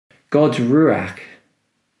God's Ruach,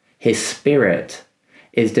 his spirit,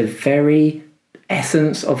 is the very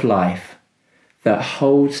essence of life that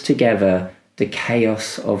holds together the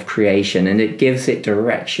chaos of creation, and it gives it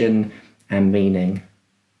direction and meaning.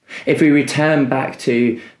 If we return back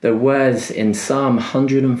to the words in Psalm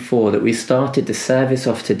 104 that we started the service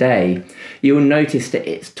off today, you'll notice that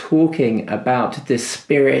it's talking about the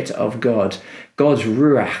Spirit of God, God's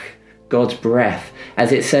Ruach, God's breath.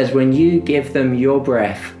 As it says, when you give them your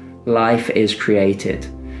breath, life is created,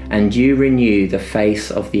 and you renew the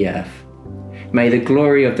face of the earth. May the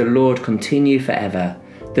glory of the Lord continue forever.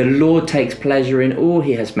 The Lord takes pleasure in all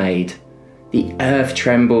he has made. The earth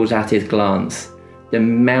trembles at his glance. The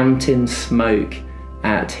mountains smoke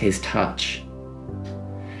at his touch.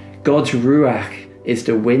 God's Ruach is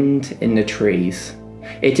the wind in the trees.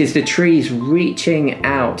 It is the trees reaching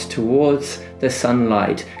out towards the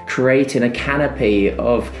sunlight, creating a canopy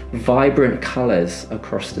of vibrant colours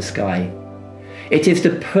across the sky. It is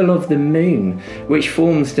the pull of the moon which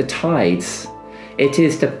forms the tides. It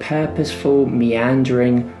is the purposeful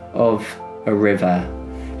meandering of a river,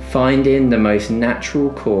 finding the most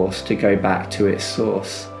natural course to go back to its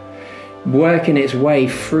source, working its way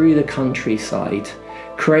through the countryside,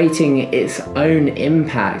 creating its own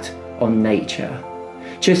impact on nature.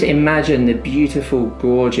 Just imagine the beautiful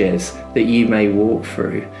gorges that you may walk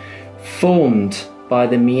through, formed by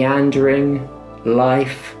the meandering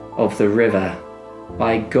life of the river,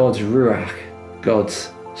 by God's Ruach,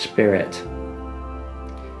 God's Spirit.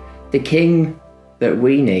 The king that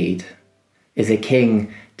we need is a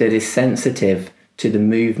king that is sensitive to the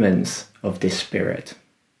movements of this Spirit,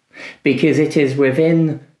 because it is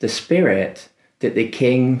within the Spirit that the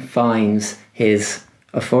king finds his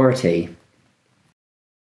authority.